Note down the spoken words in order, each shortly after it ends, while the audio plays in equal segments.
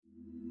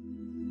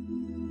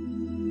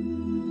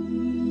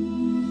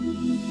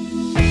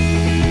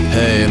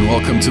and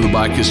welcome to the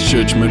Bikers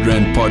Church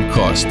Midrand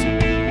podcast.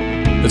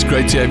 It's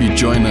great to have you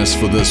join us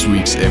for this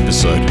week's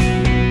episode.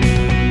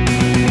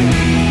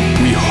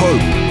 We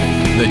hope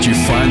that you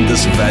find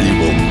this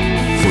valuable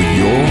for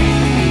your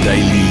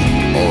daily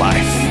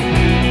life.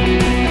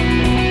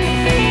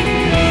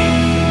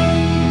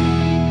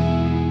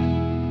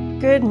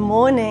 Good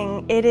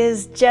morning. It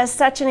is just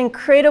such an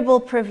incredible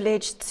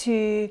privilege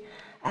to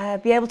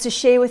be able to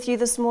share with you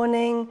this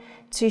morning,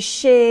 to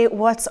share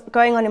what's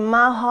going on in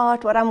my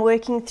heart, what I'm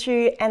working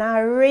through, and I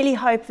really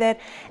hope that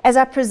as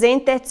I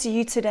present that to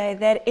you today,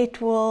 that it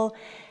will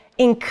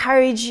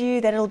encourage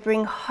you, that it'll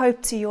bring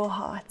hope to your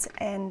heart.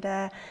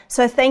 And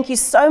so thank you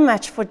so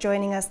much for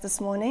joining us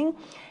this morning.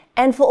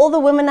 And for all the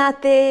women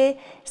out there,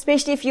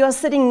 especially if you are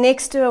sitting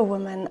next to a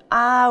woman,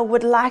 I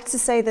would like to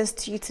say this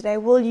to you today.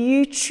 Will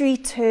you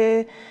treat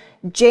her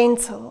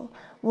gentle?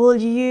 Will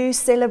you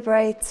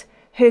celebrate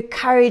her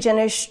courage and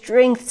her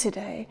strength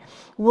today?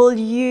 Will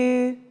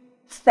you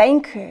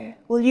thank her?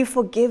 Will you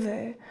forgive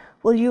her?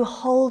 Will you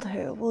hold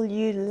her? Will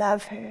you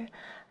love her?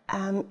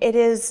 It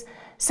is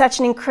such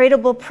an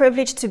incredible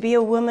privilege to be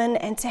a woman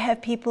and to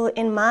have people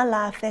in my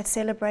life that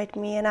celebrate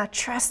me. And I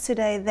trust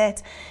today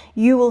that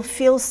you will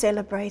feel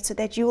celebrated,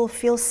 that you will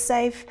feel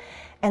safe,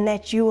 and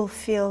that you will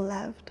feel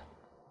loved.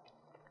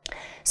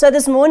 So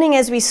this morning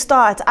as we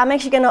start, I'm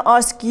actually going to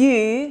ask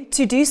you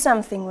to do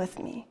something with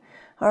me.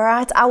 All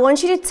right? I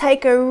want you to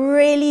take a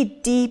really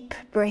deep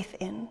breath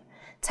in.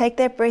 Take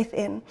that breath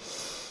in.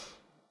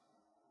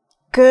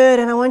 Good.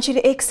 And I want you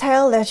to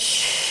exhale that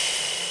shh.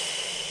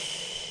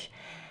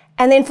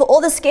 And then for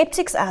all the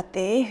skeptics out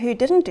there who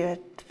didn't do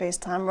it the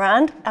first time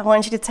round, I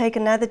want you to take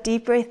another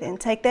deep breath in.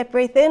 Take that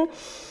breath in.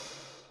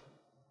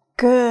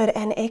 Good.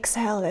 And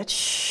exhale that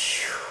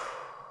shh.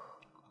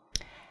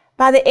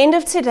 By the end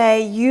of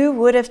today, you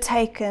would have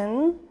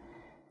taken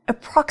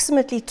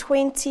approximately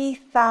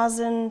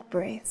 20,000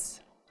 breaths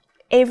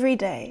every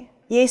day.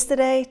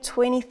 Yesterday,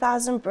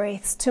 20,000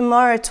 breaths.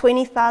 Tomorrow,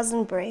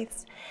 20,000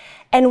 breaths.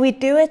 And we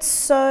do it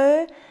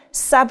so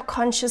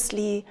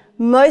subconsciously,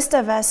 most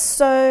of us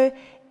so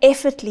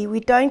effortlessly. We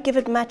don't give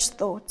it much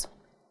thought.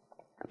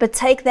 But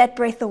take that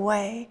breath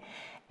away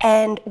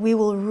and we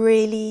will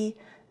really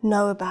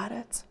know about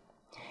it.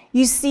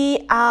 You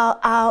see,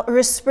 our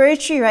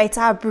respiratory rate,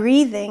 our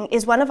breathing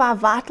is one of our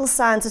vital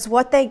signs. It's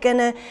what they're going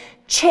to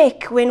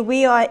check when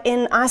we are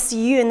in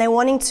ICU and they're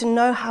wanting to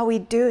know how we're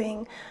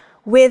doing,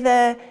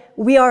 whether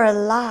we are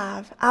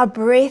alive. Our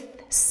breath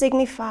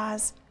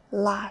signifies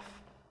life.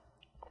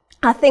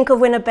 I think of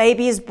when a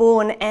baby is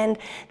born and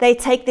they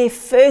take their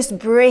first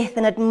breath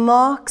and it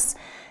marks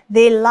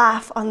their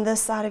life on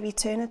this side of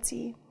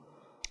eternity.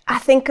 I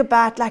think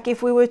about like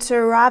if we were to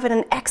arrive at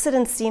an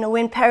accident scene, or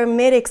when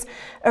paramedics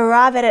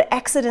arrive at an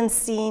accident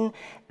scene,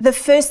 the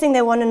first thing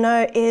they want to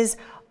know is,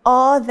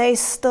 are they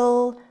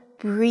still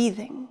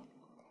breathing?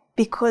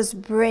 Because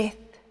breath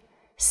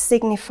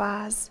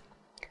signifies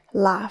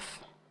life.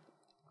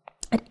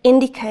 It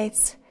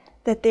indicates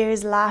that there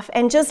is life.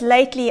 And just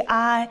lately,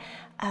 I've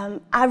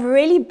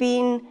really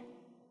been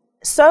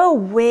so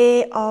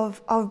aware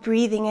of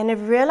breathing and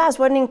have realized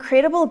what an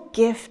incredible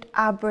gift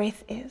our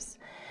breath is.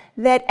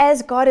 That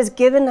as God has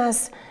given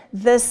us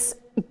this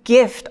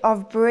gift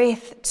of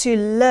breath to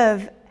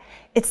live,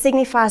 it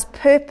signifies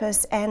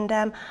purpose. And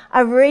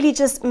I've really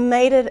just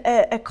made it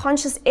a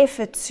conscious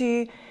effort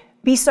to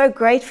be so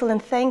grateful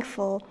and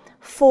thankful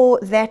for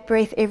that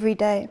breath every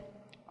day.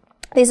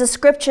 There's a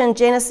scripture in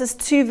Genesis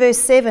 2 verse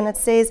 7. It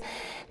says,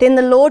 "Then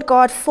the Lord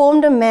God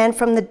formed a man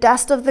from the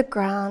dust of the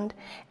ground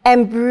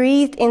and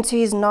breathed into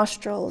his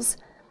nostrils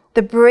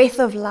the breath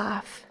of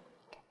life,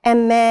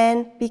 and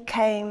man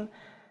became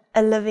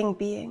a living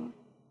being."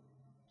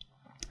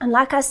 And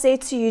like I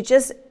said to you,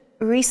 just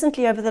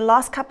recently over the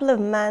last couple of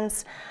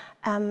months,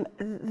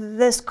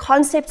 this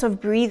concept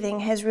of breathing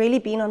has really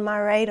been on my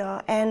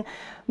radar. And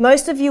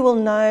most of you will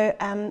know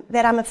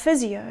that I'm a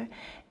physio.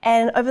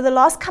 And over the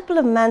last couple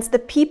of months, the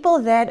people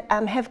that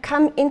have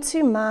come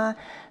into my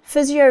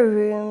physio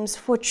rooms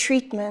for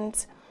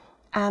treatment,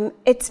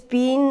 it's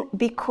been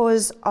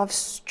because of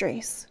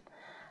stress.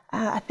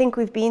 I think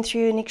we've been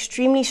through an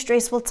extremely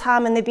stressful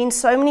time, and there have been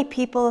so many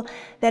people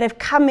that have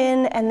come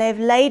in and they've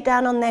laid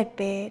down on that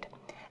bed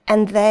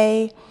and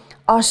they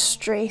are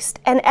stressed.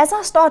 And as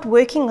I start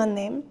working on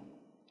them,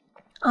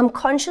 I'm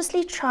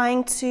consciously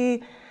trying to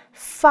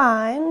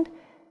find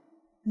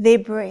their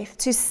breath,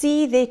 to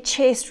see their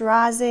chest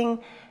rising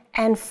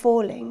and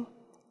falling.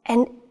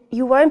 And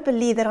you won't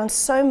believe that on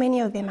so many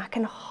of them, I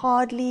can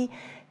hardly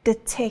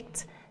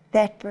detect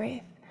that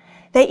breath.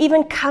 They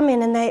even come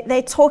in and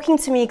they're talking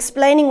to me,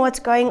 explaining what's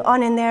going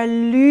on, and they're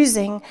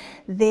losing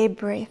their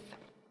breath.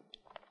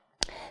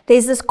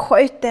 There's this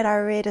quote that I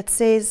read. It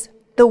says,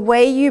 "The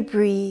way you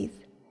breathe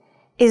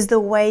is the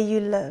way you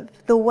live.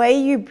 The way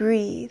you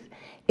breathe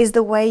is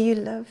the way you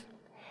live."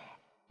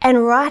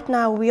 And right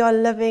now we are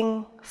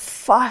living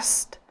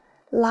fast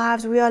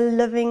lives. We are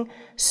living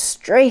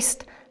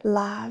stressed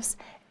lives.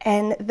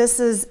 And this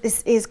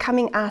is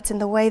coming out in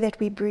the way that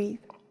we breathe.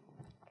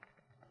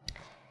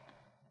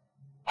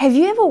 Have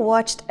you ever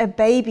watched a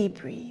baby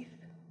breathe?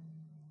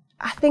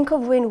 I think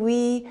of when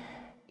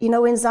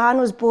when Zion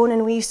was born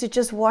and we used to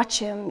just watch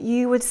him,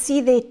 you would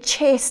see their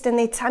chest and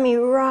their tummy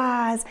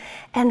rise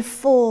and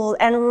fall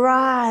and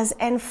rise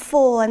and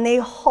fall, and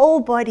their whole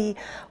body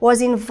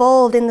was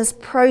involved in this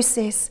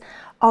process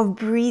of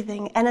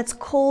breathing, and it's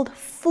called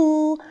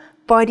full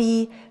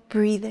body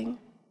breathing.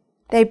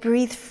 They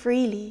breathe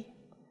freely.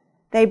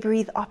 They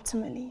breathe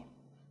optimally.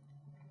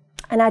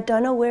 And I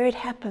don't know where it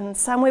happens,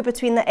 somewhere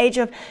between the age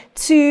of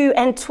 2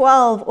 and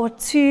 12 or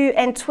 2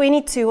 and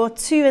 22 or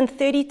 2 and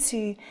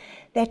 32,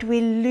 that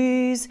we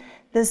lose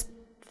this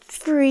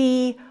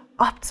free,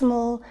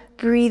 optimal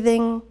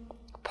breathing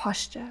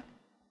posture.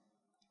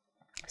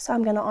 So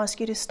I'm going to ask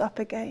you to stop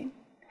again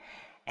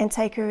and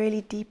take a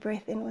really deep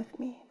breath in with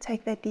me.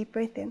 Take that deep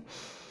breath in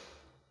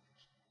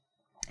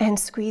and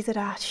squeeze it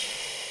out.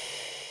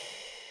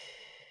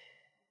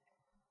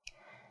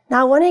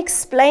 Now I want to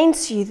explain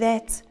to you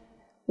that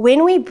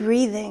when we're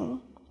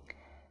breathing,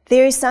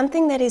 there is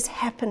something that is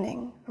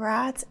happening,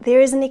 right?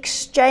 There is an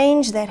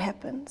exchange that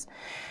happens.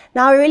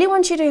 Now, I really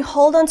want you to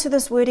hold on to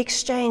this word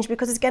exchange,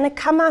 because it's going to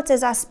come out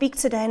as I speak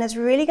today, and it's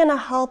really going to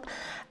help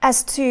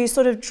us to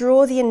sort of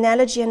draw the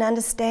analogy and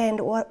understand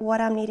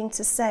what I'm needing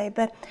to say.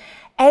 But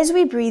as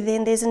we breathe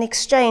in, there's an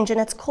exchange, and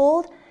it's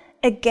called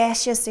a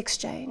gaseous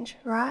exchange,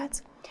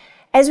 right?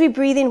 As we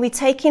breathe in, we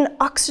take in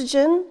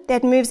oxygen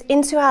that moves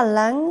into our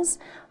lungs,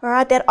 all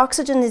right? That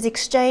oxygen is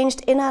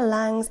exchanged in our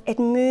lungs. It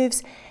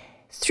moves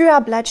through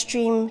our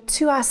bloodstream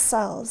to our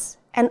cells,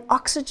 and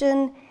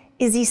oxygen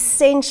is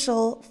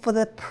essential for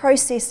the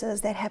processes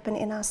that happen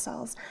in our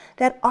cells.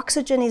 That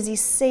oxygen is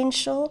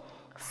essential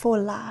for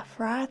life,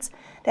 right?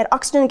 That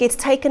oxygen gets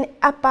taken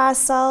up by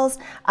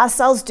our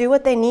cells do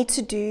what they need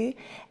to do,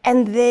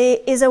 and there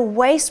is a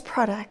waste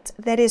product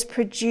that is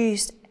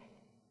produced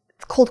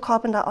called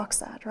carbon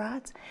dioxide,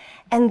 right?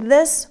 And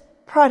this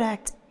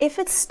product, if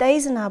it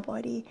stays in our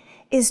body,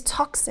 is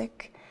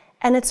toxic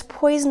and it's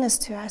poisonous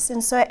to us.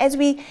 And so as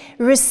we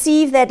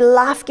receive that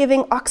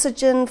life-giving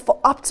oxygen for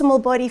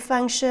optimal body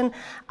function,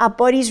 our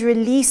bodies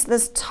release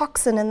this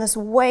toxin and this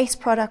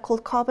waste product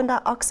called carbon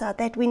dioxide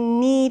that we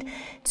need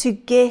to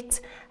get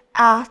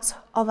out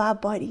of our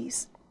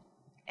bodies.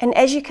 And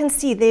as you can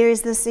see, there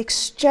is this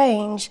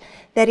exchange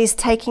that is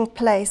taking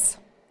place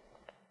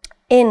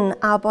in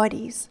our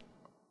bodies.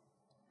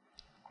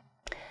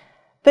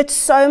 But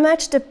so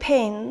much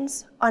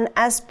depends on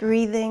us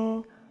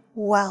breathing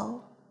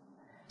well.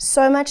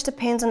 So much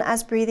depends on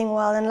us breathing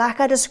well. And like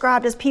I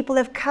described, as people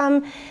have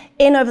come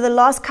in over the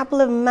last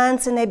couple of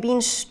months and they've been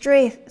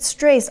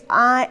stressed,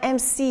 I am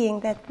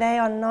seeing that they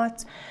are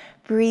not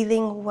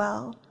breathing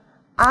well.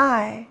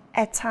 I,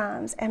 at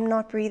times, am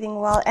not breathing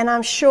well. And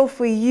I'm sure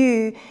for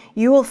you,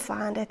 you will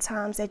find at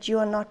times that you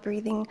are not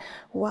breathing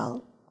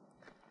well.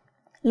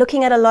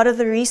 Looking at a lot of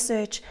the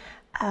research,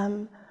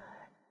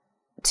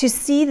 to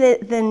see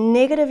the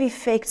negative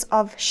effects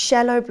of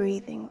shallow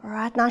breathing, all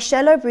right? Now,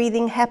 shallow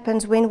breathing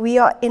happens when we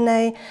are in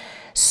a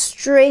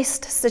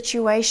stressed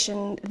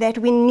situation that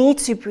we need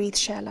to breathe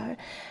shallow.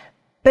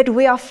 But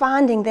we are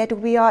finding that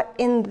we are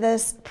in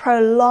this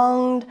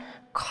prolonged,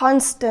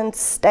 constant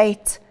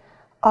state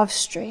of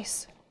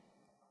stress.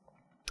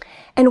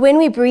 And when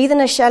we breathe in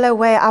a shallow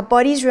way, our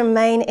bodies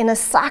remain in a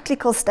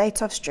cyclical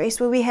state of stress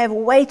where we have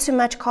way too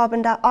much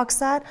carbon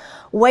dioxide,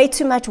 way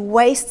too much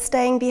waste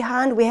staying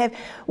behind. We have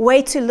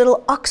way too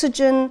little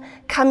oxygen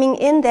coming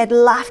in, that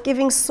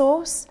life-giving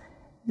source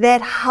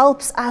that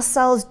helps our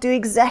cells do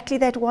exactly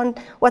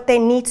what they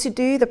need to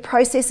do, the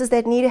processes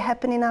that need to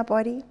happen in our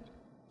body.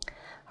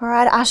 All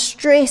right, our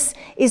stress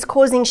is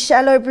causing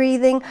shallow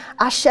breathing.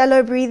 Our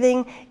shallow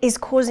breathing is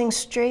causing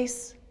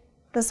stress.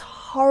 This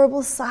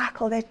horrible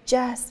cycle that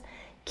just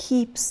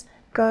keeps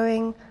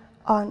going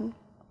on.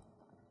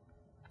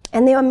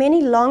 And there are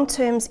many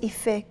long-term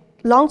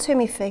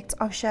effects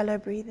of shallow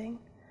breathing.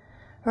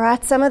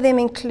 Right? Some of them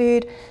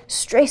include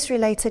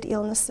stress-related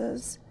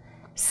illnesses,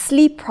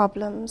 sleep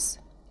problems,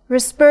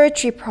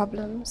 respiratory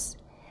problems.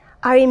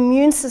 Our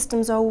immune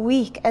systems are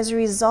weak as a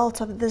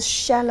result of this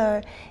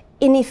shallow,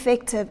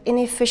 ineffective,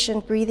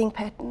 inefficient breathing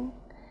pattern.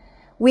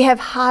 We have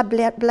high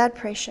blood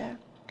pressure.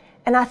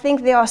 And I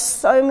think there are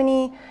so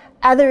many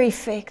other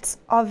effects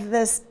of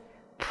this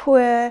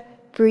poor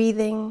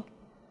breathing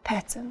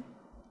pattern.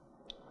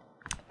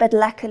 But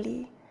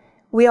luckily,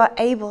 we are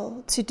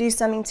able to do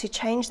something to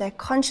change that.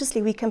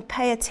 Consciously, we can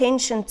pay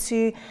attention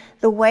to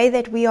the way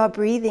that we are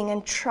breathing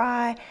and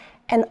try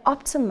and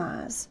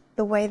optimize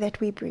the way that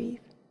we breathe.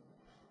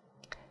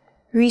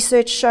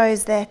 Research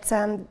shows that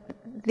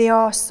there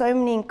are so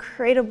many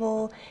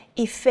incredible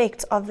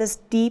effects of this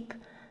deep,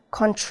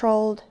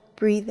 controlled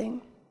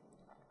breathing.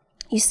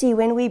 You see,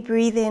 when we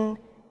breathe in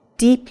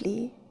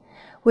deeply,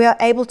 we are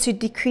able to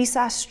decrease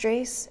our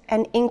stress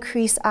and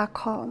increase our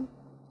calm.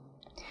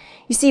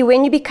 You see,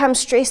 when you become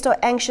stressed or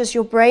anxious,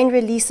 your brain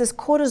releases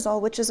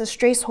cortisol, which is a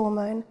stress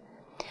hormone.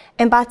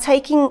 And by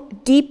taking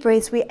deep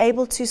breaths, we're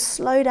able to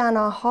slow down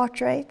our heart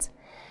rate.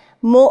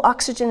 More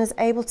oxygen is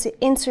able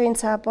to enter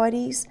into our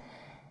bodies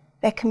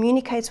that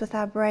communicates with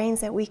our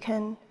brains that we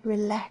can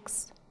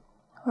relax.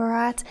 All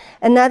right.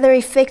 Another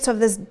effect of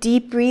this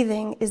deep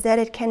breathing is that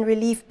it can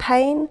relieve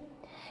pain.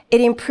 It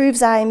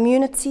improves our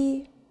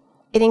immunity.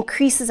 It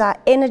increases our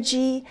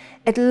energy.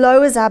 It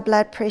lowers our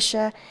blood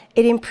pressure.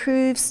 It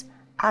improves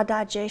our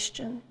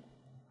digestion.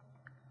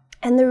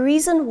 And the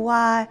reason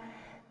why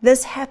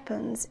this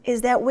happens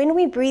is that when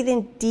we breathe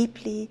in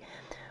deeply,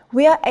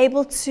 we are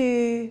able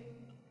to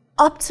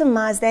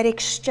optimize that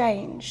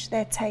exchange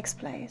that takes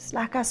place.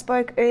 Like I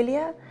spoke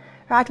earlier,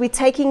 right? We're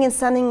taking in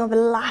something of a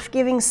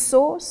life-giving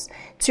source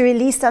to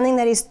release something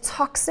that is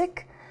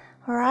toxic,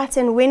 all right?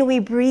 And when we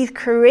breathe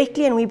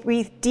correctly and we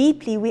breathe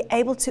deeply, we're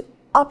able to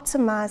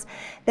optimize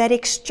that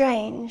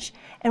exchange.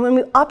 And when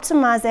we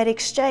optimize that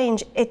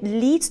exchange, it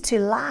leads to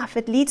life.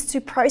 It leads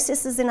to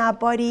processes in our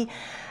body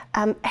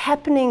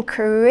happening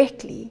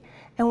correctly.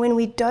 And when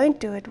we don't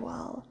do it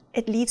well,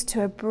 it leads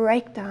to a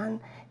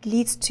breakdown, it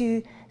leads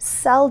to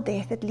cell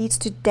death, it leads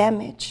to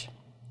damage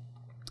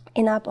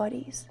in our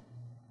bodies.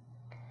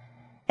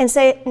 And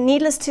so,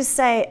 needless to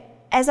say,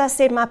 as I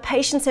said, my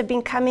patients have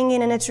been coming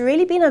in, and it's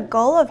really been a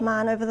goal of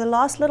mine over the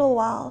last little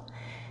while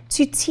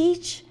to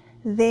teach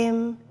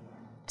them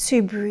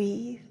to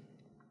breathe.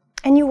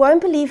 And you won't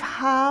believe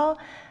how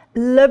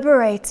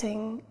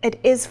liberating it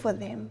is for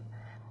them,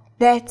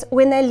 that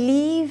when they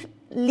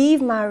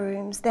leave my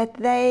rooms, that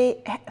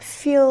they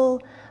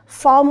feel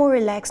far more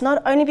relaxed,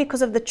 not only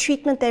because of the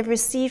treatment they've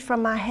received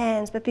from my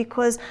hands, but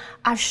because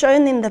I've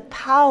shown them the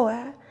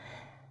power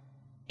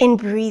in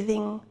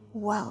breathing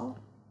well.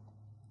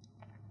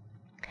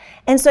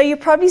 And so you're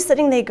probably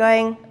sitting there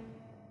going,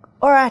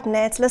 all right,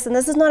 Nat, listen,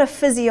 this is not a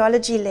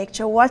physiology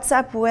lecture. What's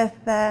up with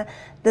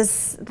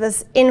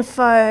this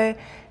info,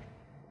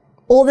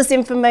 all this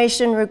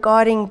information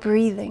regarding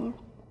breathing?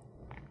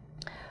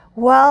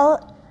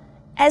 Well,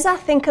 as I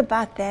think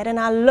about that and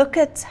I look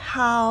at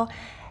how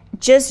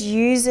just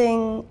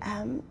using,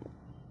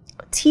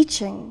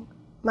 teaching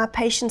my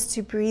patients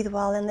to breathe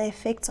well and the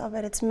effects of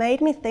it, it's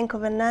made me think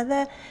of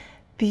another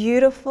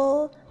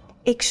beautiful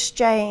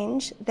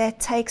exchange that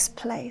takes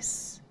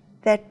place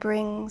that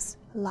brings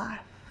life.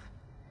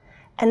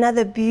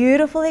 Another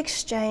beautiful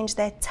exchange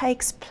that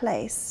takes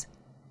place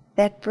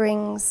that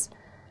brings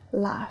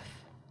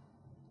life.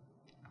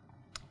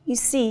 You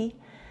see,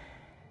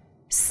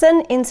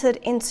 sin entered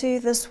into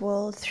this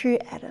world through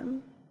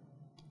Adam,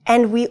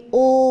 and we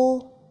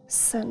all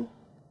sin.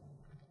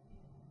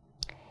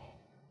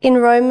 In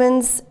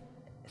Romans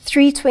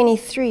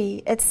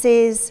 3:23, it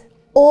says,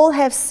 all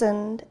have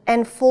sinned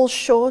and fall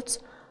short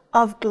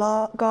of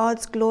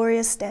God's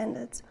glorious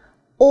standards.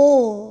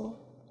 All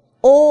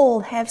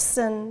have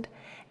sinned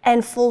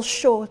and fall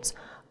short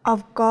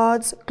of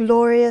God's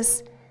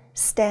glorious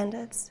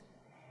standards.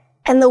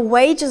 And the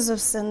wages of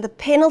sin, the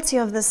penalty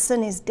of the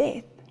sin is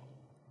death.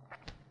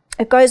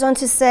 It goes on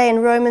to say in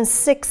Romans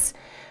 6,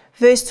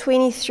 verse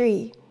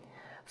 23,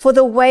 for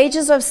the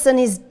wages of sin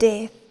is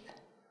death.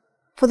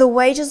 For the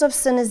wages of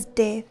sin is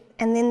death.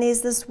 And then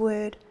there's this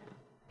word,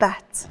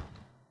 but.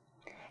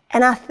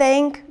 And I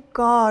thank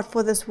God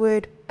for this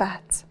word,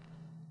 but.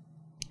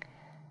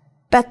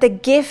 But the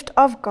gift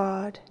of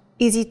God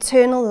is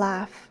eternal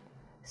life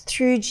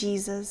through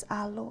Jesus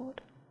our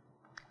Lord.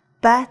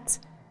 But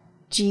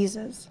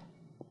Jesus.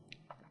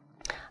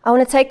 I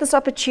want to take this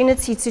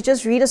opportunity to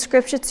just read a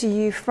scripture to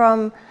you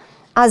from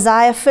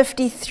Isaiah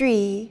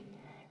 53,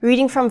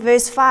 reading from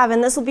verse 5.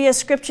 And this will be a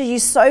scripture you're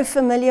so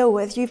familiar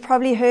with. You've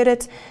probably heard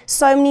it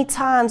so many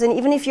times. And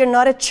even if you're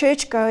not a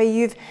churchgoer,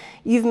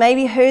 you've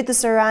maybe heard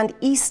this around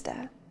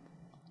Easter.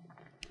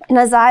 In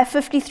Isaiah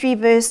 53,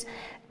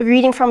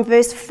 reading from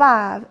verse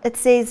 5, it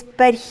says,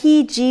 but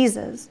he,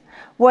 Jesus,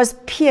 was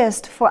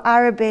pierced for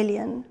our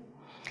rebellion.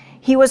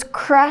 He was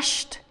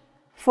crushed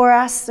for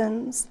our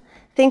sins.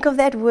 Think of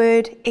that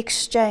word,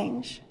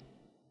 exchange.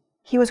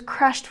 He was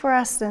crushed for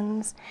our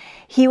sins.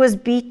 He was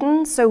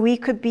beaten so we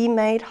could be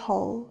made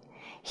whole.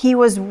 He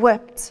was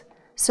whipped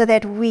so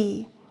that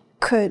we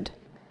could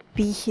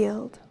be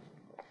healed.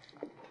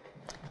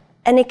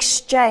 An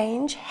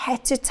exchange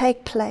had to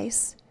take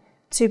place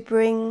to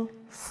bring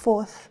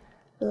forth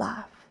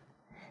life.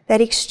 That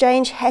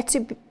exchange had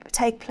to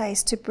take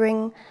place to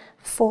bring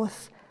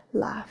forth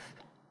life.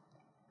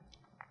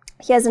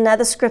 Here's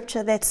another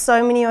scripture that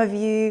so many of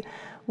you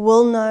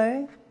will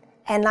know.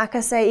 And like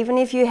I say, even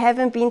if you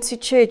haven't been to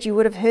church, you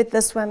would have heard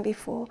this one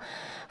before.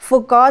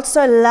 For God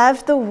so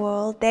loved the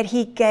world that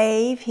he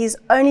gave his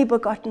only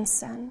begotten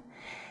Son,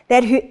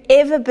 that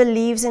whoever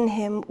believes in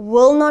him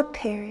will not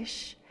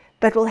perish,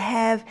 but will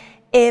have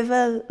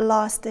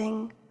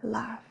everlasting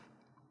life.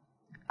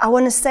 I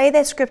want to say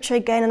that scripture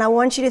again, and I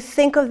want you to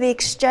think of the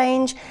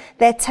exchange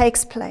that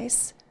takes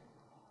place.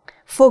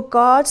 For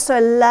God so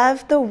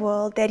loved the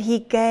world that he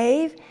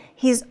gave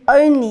his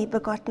only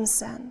begotten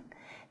Son,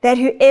 that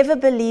whoever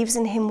believes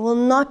in him will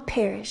not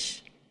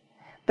perish,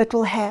 but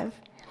will have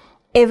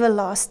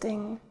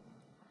everlasting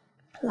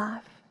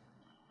life.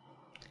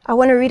 I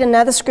want to read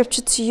another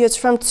scripture to you. It's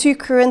from 2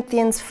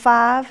 Corinthians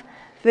 5,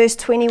 verse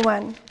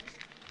 21.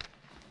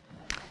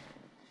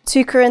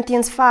 2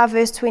 Corinthians 5,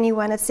 verse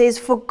 21. It says,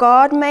 for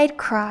God made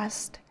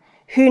Christ,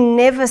 who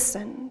never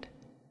sinned,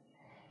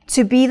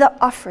 to be the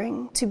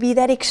offering, to be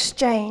that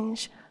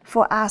exchange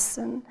for our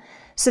sin,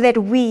 so that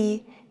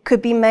we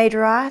could be made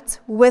right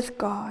with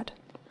God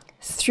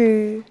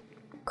through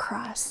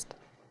Christ.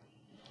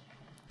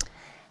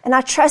 And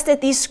I trust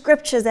that these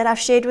scriptures that I've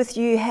shared with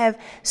you have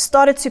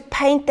started to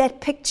paint that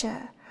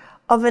picture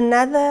of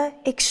another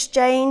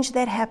exchange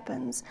that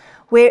happens,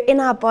 where in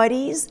our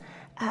bodies,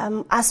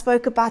 I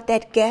spoke about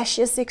that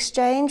gaseous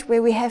exchange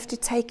where we have to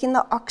take in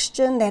the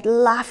oxygen, that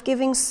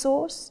life-giving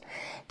source,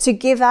 to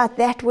give out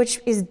that which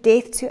is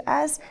death to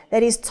us,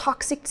 that is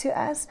toxic to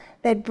us,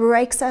 that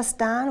breaks us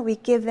down. We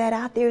give that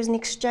out. There is an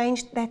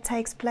exchange that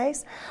takes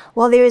place.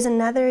 Well, there is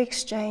another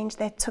exchange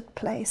that took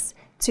place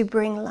to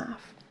bring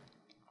life.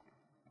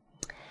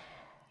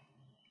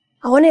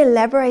 I want to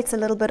elaborate a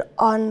little bit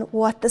on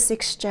what this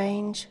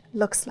exchange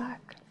looks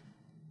like.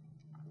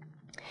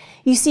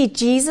 You see,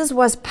 Jesus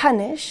was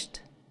punished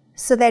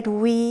so that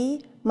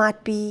we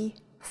might be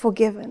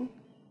forgiven.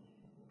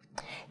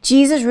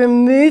 Jesus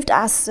removed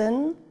our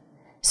sin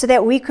so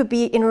that we could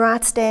be in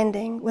right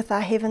standing with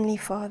our Heavenly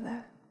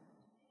Father.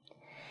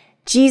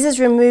 Jesus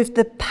removed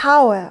the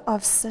power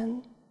of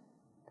sin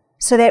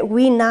so that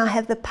we now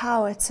have the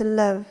power to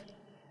live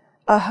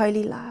a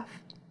holy life.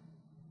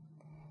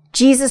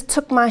 Jesus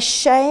took my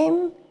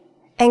shame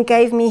and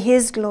gave me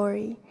His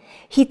glory.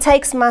 He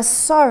takes my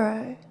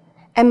sorrow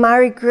and my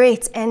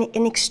regret and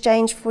in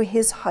exchange for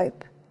His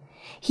hope.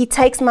 He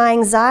takes my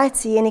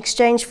anxiety in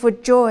exchange for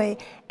joy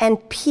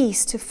and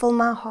peace to fill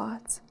my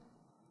heart.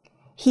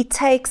 He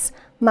takes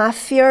my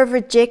fear of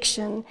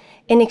rejection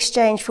in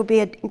exchange for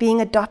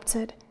being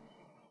adopted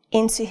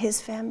into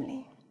His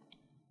family.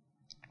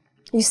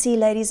 You see,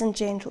 ladies and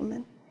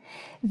gentlemen,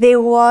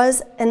 there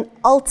was an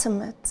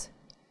ultimate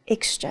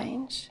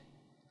exchange.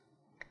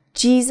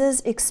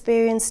 Jesus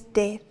experienced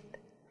death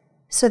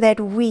so that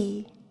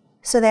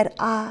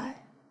I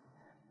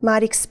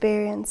might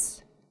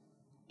experience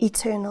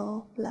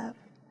eternal love,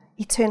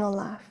 eternal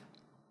life.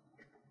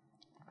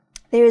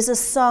 There is a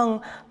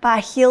song by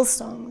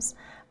Hillsongs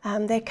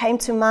that came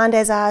to mind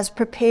as I was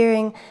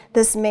preparing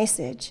this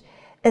message.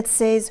 It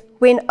says,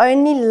 "When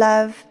only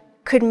love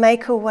could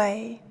make a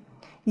way,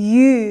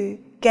 you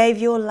gave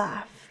your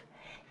life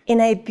in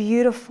a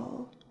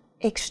beautiful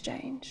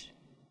exchange."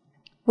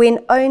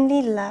 When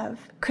only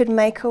love could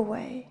make a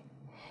way,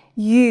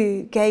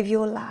 you gave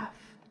your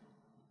life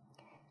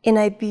in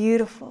a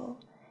beautiful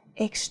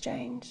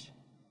exchange.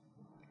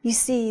 You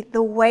see,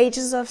 the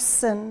wages of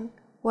sin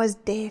was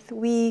death.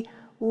 We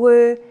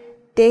were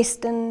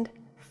destined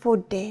for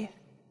death.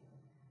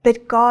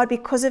 But God,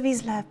 because of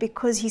His love,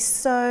 because He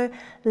so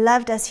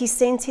loved us, He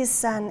sent His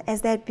Son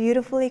as that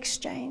beautiful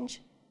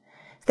exchange,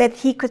 that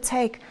He could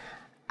take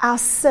our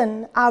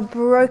sin, our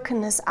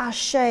brokenness, our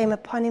shame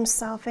upon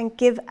Himself and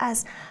give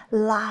us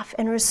life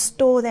and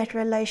restore that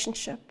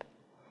relationship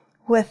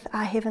with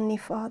our Heavenly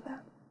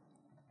Father.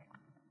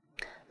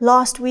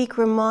 Last week,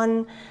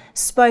 Ramon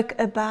spoke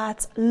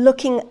about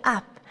looking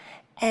up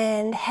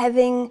and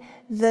having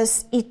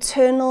this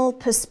eternal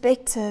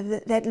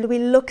perspective, that we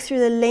look through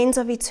the lens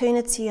of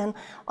eternity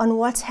on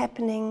what's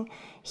happening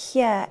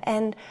here,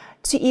 and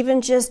to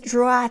even just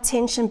draw our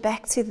attention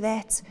back to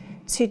that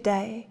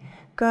today,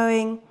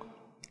 going,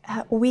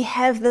 we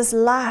have this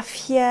life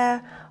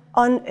here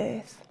on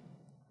earth.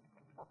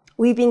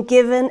 We've been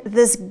given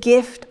this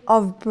gift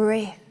of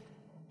breath,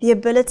 the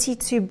ability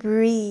to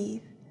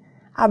breathe.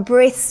 Our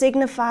breath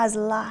signifies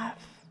life.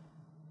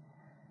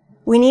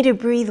 We need to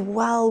breathe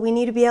well. We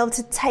need to be able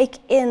to take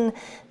in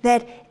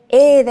that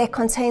air that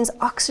contains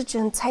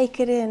oxygen, take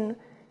in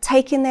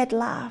that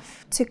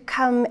life to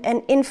come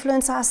and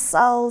influence our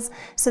cells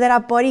so that our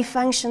body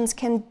functions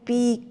can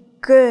be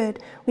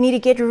good. We need to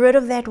get rid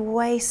of that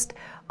waste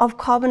of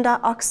carbon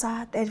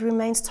dioxide that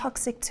remains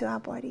toxic to our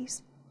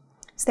bodies,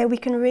 so that we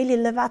can really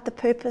live out the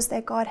purpose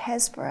that God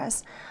has for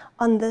us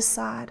on this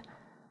side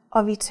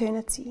of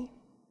eternity.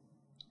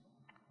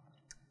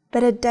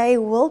 But a day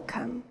will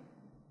come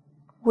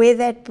where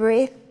that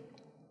breath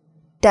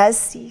does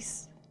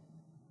cease.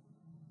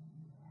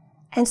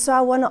 And so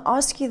I want to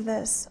ask you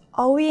this: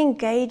 are we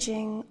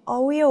engaging?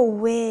 Are we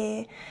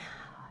aware?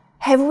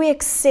 Have we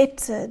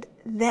accepted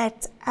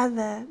that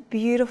other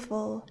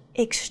beautiful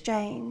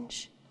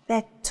exchange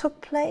that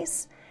took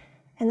place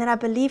and that I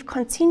believe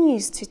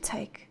continues to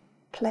take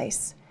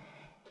place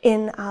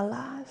in our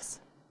lives,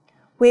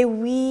 where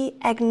we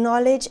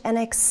acknowledge and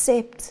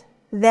accept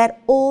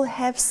that all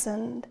have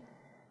sinned,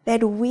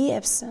 that we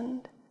have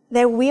sinned,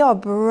 that we are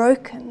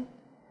broken,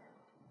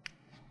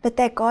 but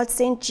that God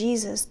sent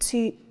Jesus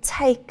to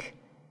take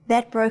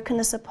that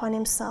brokenness upon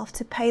Himself,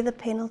 to pay the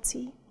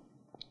penalty,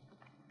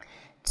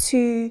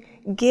 to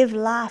give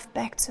life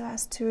back to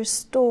us, to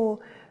restore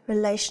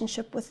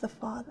relationship with the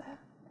Father.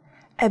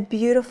 A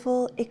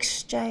beautiful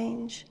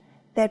exchange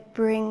that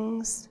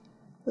brings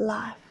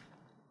life.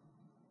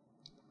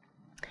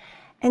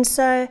 And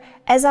so,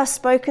 as I've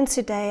spoken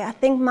today, I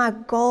think my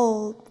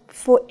goal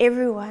for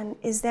everyone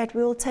is that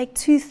we will take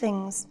two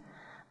things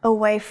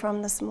away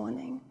from this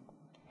morning.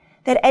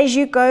 That as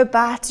you go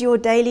about your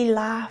daily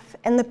life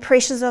and the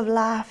pressures of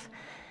life,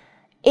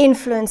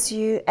 influence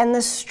you and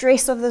the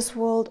stress of this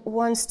world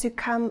wants to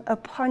come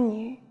upon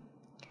you,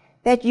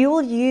 that you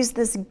will use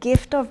this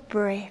gift of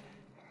breath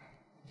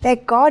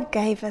that God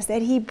gave us,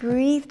 that He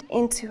breathed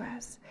into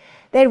us,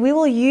 that we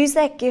will use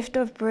that gift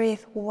of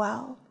breath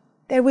well,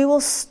 that we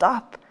will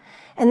stop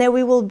and that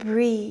we will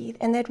breathe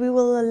and that we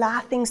will allow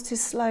things to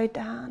slow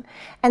down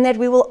and that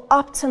we will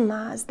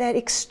optimize that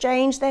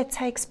exchange that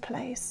takes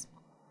place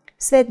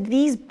so that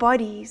these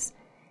bodies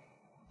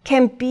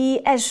can be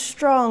as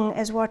strong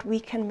as what we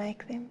can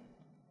make them.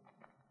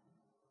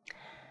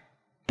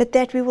 But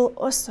that we will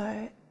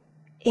also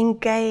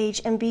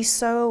engage and be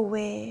so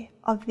aware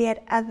of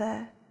that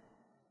other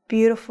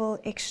beautiful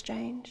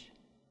exchange.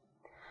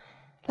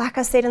 Like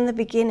I said in the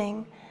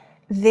beginning,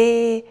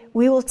 we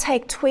will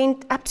take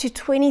up to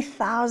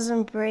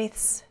 20,000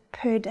 breaths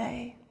per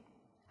day.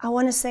 I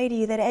want to say to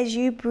you that as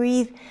you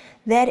breathe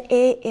that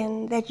air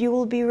in, that you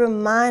will be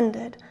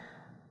reminded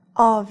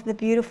of the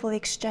beautiful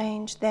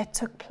exchange that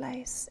took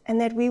place,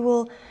 and that we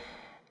will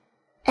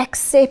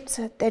accept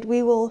it, that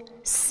we will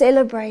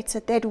celebrate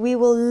it, that we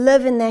will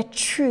live in that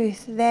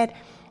truth, that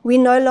we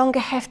no longer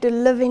have to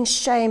live in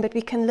shame, but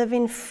we can live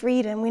in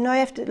freedom. We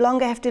no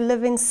longer have to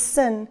live in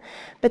sin,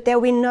 but that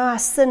we know our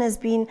sin has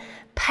been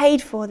paid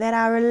for, that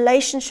our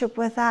relationship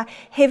with our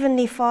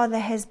Heavenly Father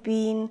has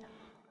been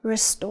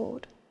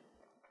restored.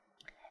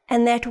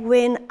 And that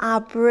when our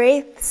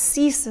breath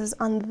ceases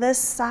on this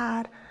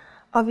side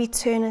of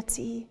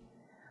eternity,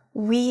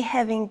 we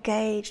have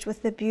engaged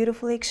with the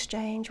beautiful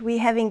exchange. We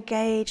have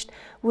engaged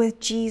with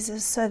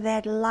Jesus so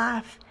that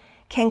life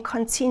can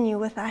continue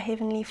with our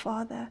Heavenly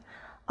Father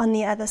on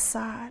the other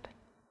side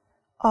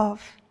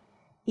of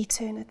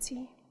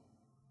eternity.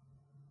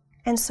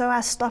 And so I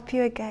stop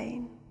you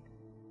again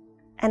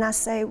and I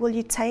say, will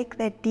you take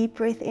that deep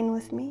breath in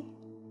with me?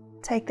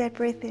 Take that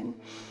breath in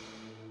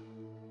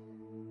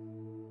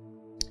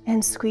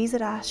and squeeze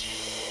it out.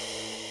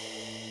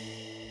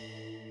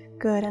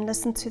 Good. And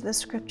listen to the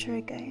scripture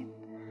again.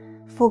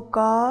 For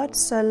God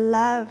so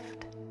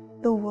loved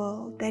the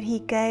world that He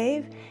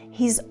gave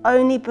His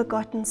only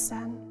begotten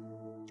Son,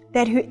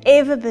 that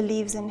whoever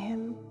believes in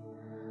Him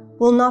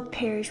will not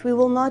perish, we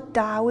will not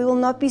die, we will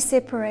not be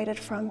separated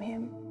from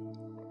Him,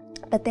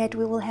 but that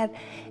we will have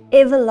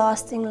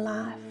everlasting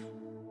life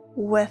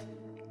with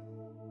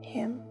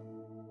Him.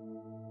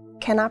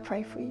 Can I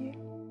pray for you?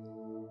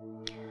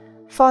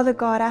 Father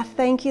God, I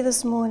thank you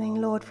this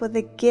morning, Lord, for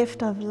the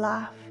gift of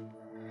life.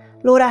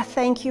 Lord, I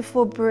thank you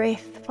for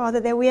breath, Father,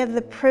 that we have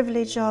the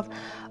privilege of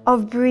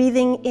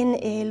breathing in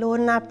air,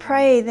 Lord, and I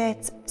pray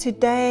that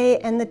today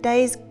and the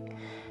days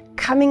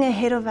coming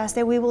ahead of us,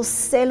 that we will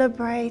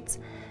celebrate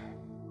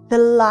the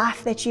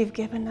life that you've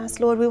given us.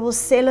 Lord, we will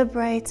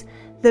celebrate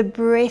the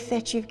breath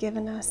that you've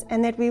given us,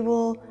 and that we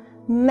will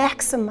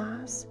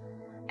maximize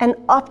and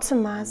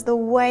optimize the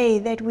way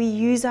that we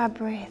use our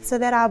breath so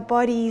that our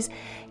bodies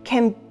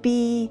can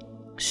be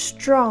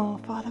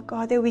strong, Father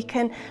God, that we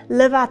can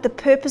live out the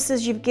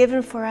purposes you've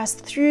given for us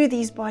through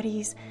these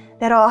bodies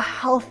that are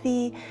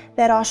healthy,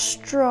 that are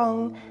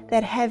strong,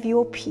 that have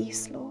your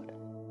peace, Lord.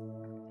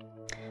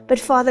 But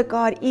Father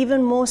God,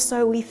 even more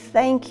so, we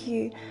thank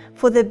you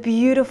for the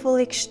beautiful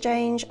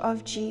exchange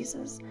of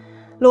Jesus.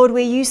 Lord,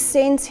 where you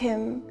sent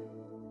Him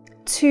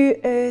to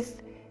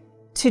earth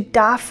to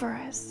die for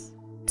us,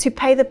 to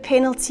pay the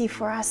penalty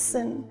for our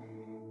sin,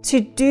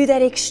 to do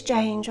that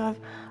exchange of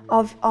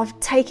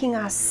taking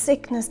our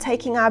sickness,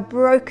 taking our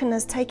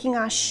brokenness, taking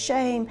our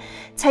shame,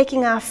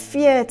 taking our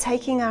fear,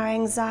 taking our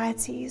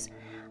anxieties.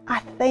 I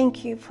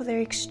thank you for the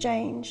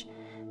exchange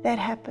that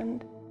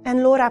happened.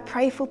 And Lord, I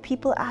pray for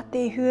people out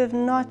there who have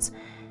not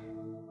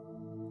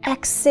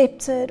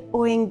accepted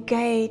or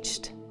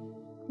engaged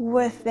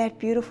with that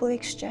beautiful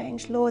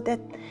exchange. Lord, that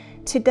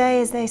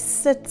today as they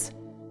sit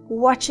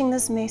watching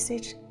this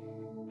message,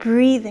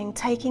 breathing,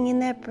 taking in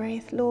their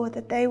breath, Lord,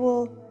 that they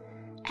will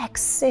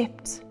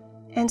accept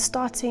and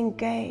start to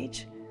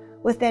engage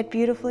with that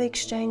beautiful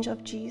exchange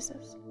of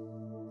Jesus.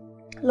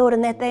 Lord,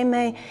 and that they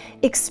may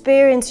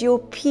experience your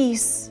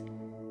peace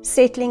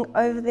settling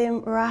over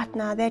them right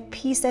now, that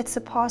peace that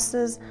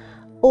surpasses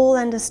all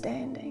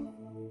understanding.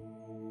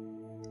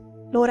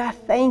 Lord, I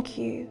thank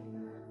you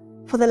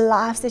for the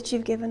lives that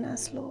you've given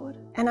us, Lord,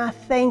 and I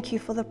thank you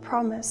for the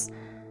promise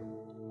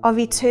of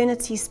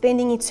eternity,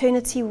 spending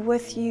eternity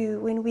with you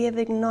when we have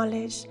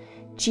acknowledged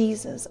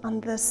Jesus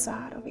on this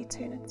side of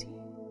eternity.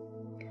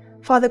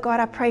 Father God,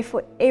 I pray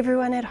for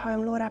everyone at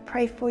home, Lord. I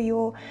pray for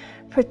your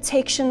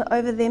protection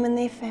over them and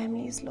their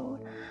families,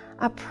 Lord.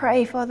 I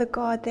pray, Father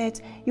God,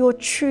 that your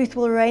truth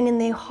will reign in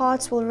their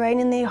hearts, will reign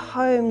in their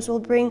homes, will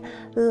bring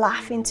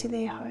life into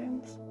their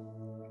homes.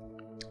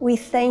 We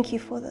thank you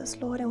for this,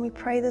 Lord, and we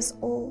pray this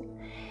all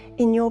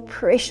in your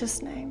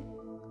precious name.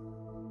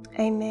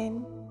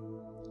 Amen.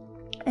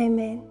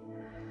 Amen.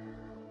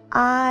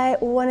 I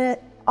want to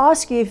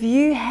ask you, if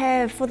you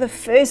have for the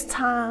first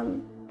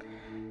time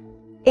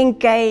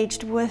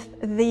engaged with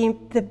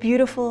the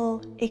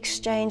beautiful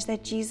exchange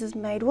that Jesus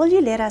made, will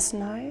you let us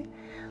know?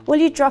 Will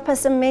you drop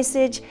us a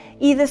message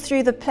either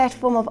through the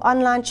platform of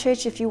Online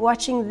Church if you're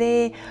watching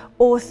there,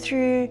 or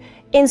through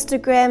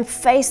Instagram,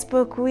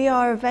 Facebook. We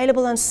are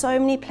available on so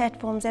many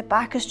platforms at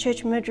Bikers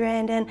Church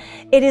Midrand, and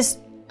it is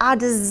our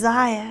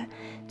desire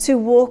to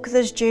walk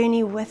this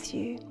journey with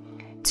you,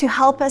 to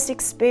help us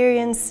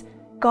experience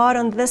God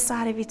on this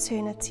side of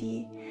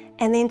eternity,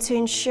 and then to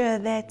ensure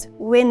that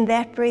when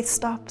that breath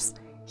stops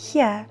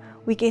here,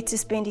 we get to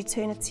spend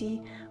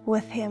eternity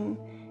with Him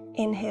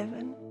in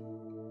heaven.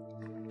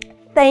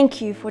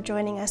 Thank you for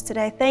joining us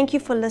today. Thank you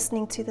for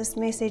listening to this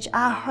message.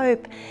 I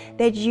hope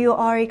that you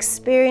are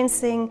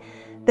experiencing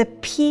the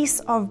peace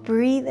of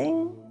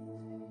breathing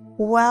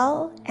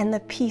well and the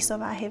peace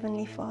of our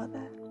Heavenly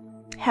Father.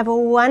 Have a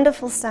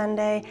wonderful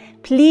Sunday.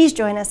 Please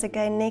join us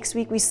again next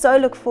week. We so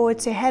look forward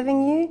to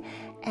having you,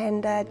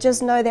 and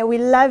just know that we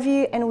love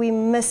you and we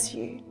miss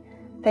you.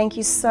 Thank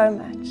you so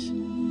much.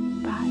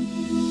 Bye.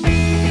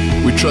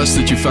 We trust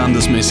that you found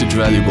this message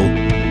valuable.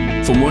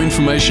 For more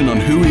information on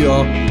who we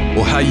are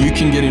or how you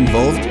can get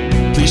involved,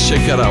 please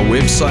check out our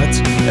website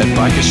at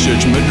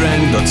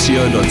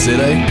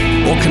bikerschurchmidrand.co.za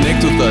or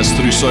connect with us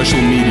through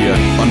social media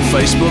on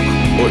Facebook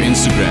or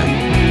Instagram.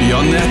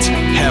 Beyond that,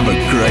 have a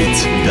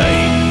great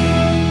day.